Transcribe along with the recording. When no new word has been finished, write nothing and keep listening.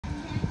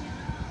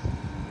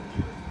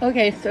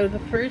Okay, so the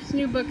first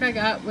new book I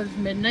got was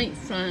Midnight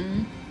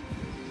Sun.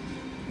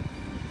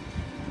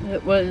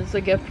 It was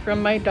a gift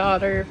from my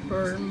daughter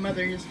for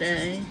Mother's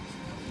Day.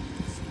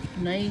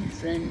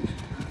 Nice and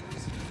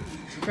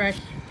fresh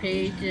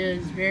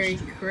pages, very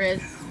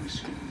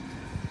crisp.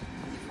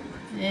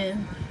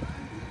 And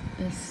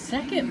the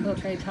second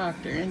book I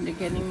talked her into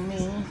getting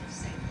me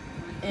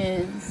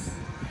is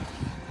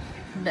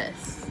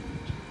this.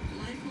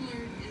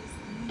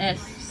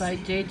 S by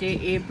J.J.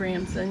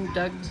 Abrams and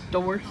Doug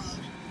Dorst.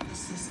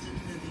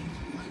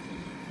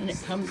 And it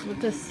comes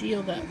with a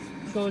seal that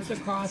goes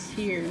across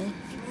here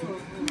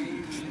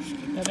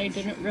that I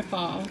didn't rip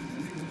off.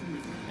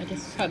 I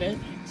just cut it.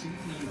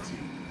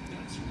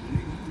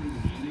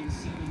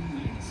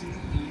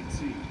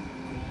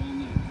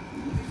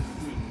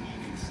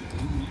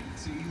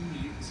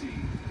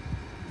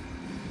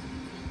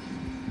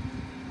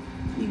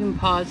 You can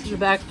pause the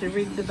back to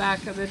read the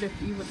back of it if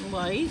you would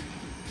like.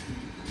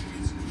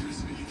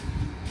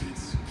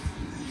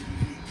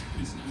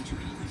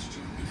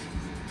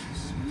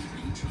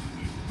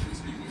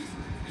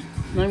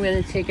 I'm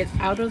going to take it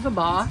out of the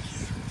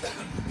box.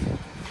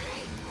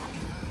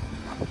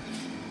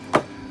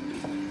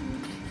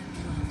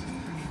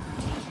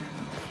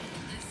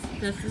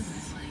 This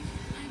is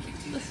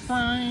the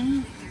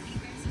spine.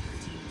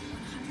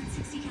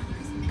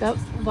 Got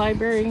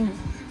library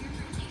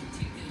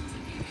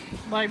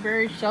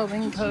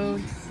shelving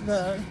codes.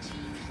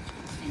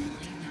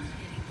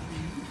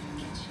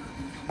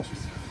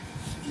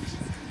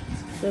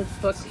 This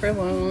book for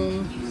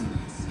loan.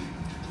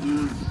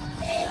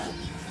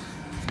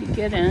 You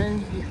get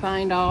in, you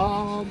find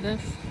all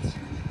this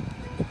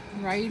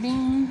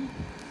writing,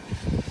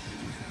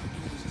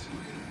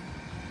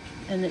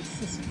 and it's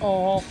just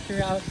all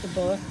throughout the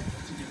book.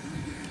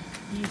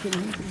 You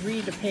can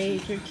read a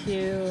page or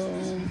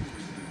two,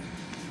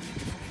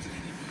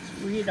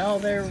 read all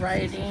their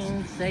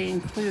writings. They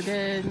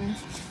included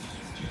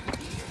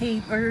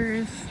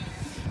papers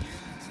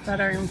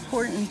that are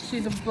important to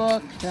the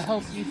book to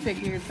help you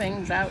figure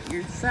things out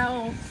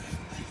yourself.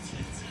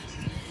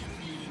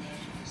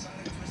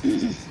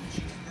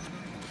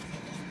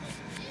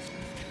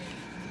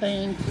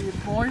 They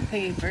include more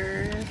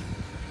papers,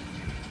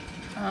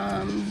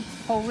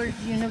 Pollard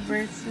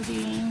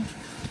University,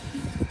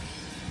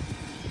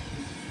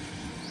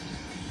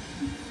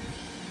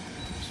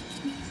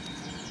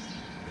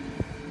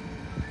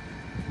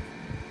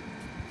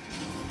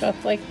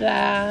 stuff like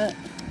that.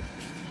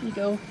 You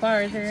go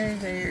farther,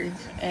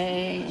 there's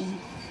a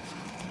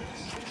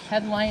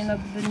headline of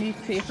the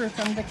newspaper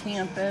from the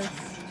campus.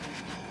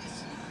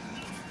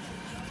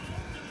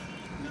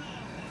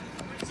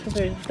 So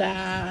there's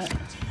that.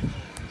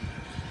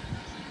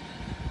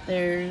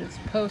 There's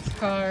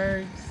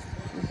postcards,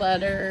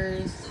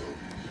 letters,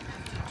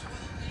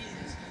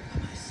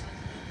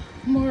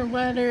 more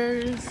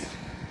letters,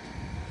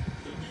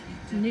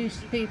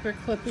 newspaper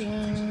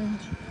clipping,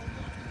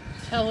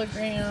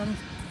 telegram,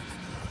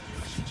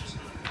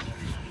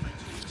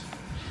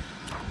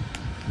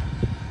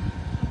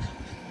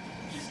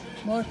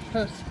 more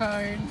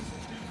postcards,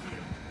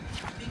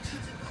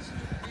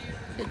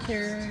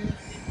 pictures,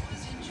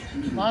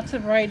 lots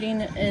of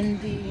writing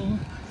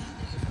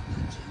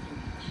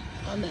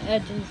on the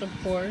edges, of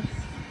course.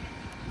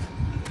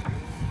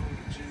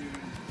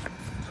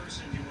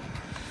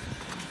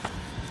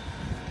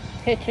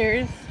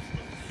 Pictures.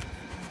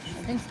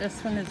 I think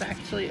this one is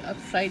actually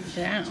upside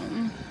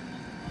down.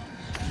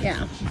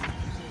 Yeah.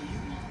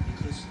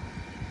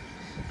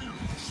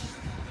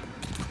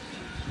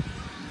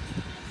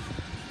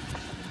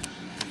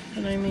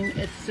 And I mean,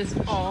 it's just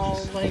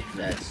all like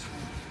this.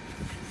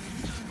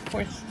 Of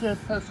course, the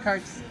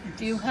postcards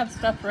do have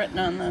stuff written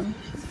on them.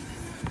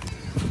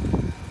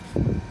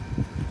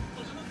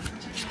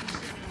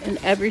 And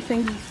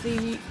everything you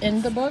see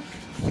in the book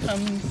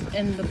comes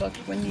in the book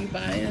when you buy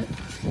it.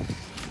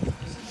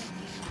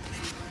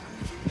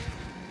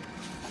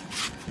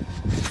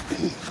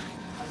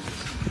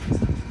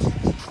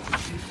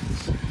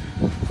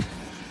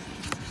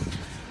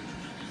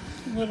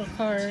 Little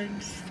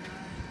cards.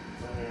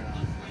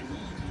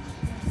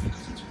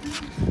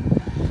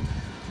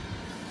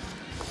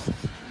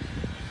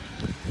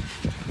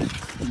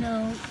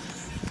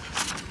 Notes.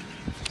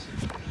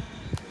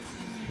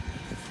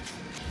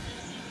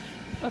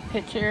 A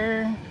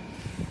picture.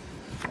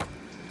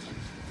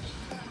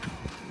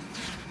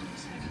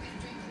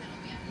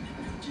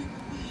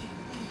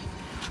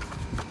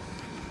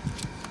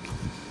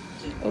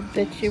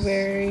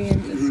 Obituary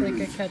and just like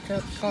a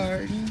catch-up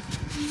card.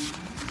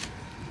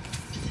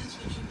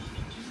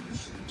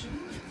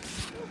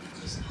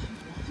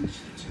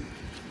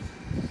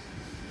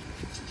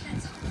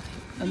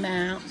 A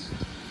map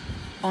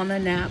on a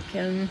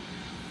napkin.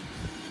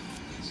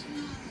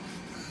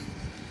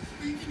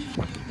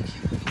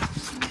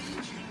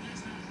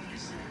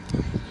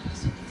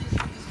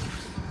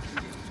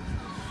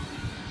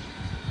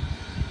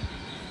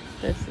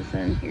 This is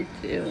in here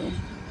too.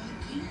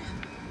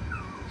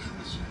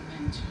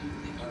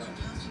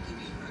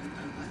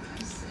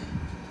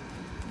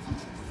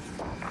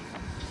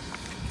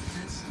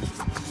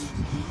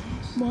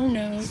 More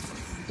notes.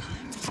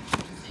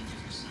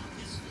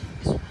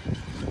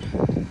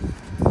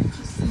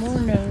 More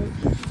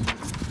notes.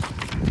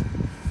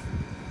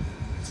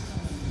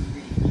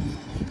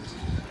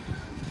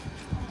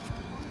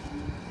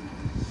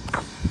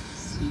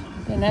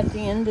 And at the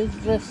end is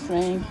this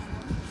thing.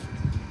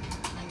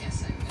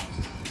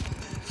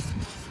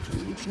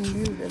 You can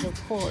use it,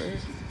 of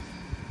course,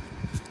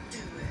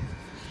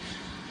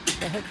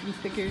 to help you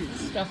figure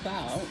stuff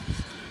out.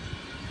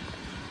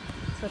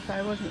 Except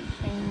I wasn't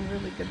paying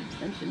really good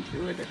attention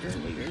to it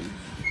earlier.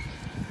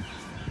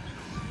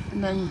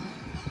 And then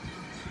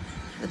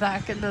the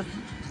back of the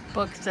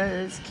book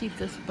says, keep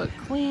this book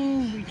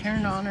clean,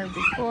 return on or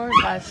before,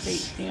 last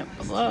date stamped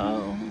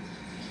below.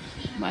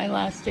 My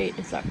last date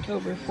is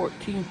October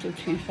 14th of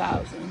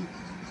 2000.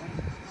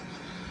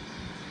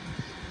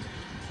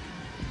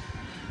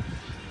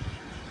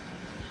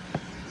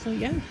 So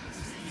yeah,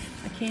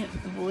 I can't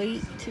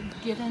wait to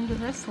get into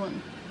this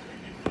one.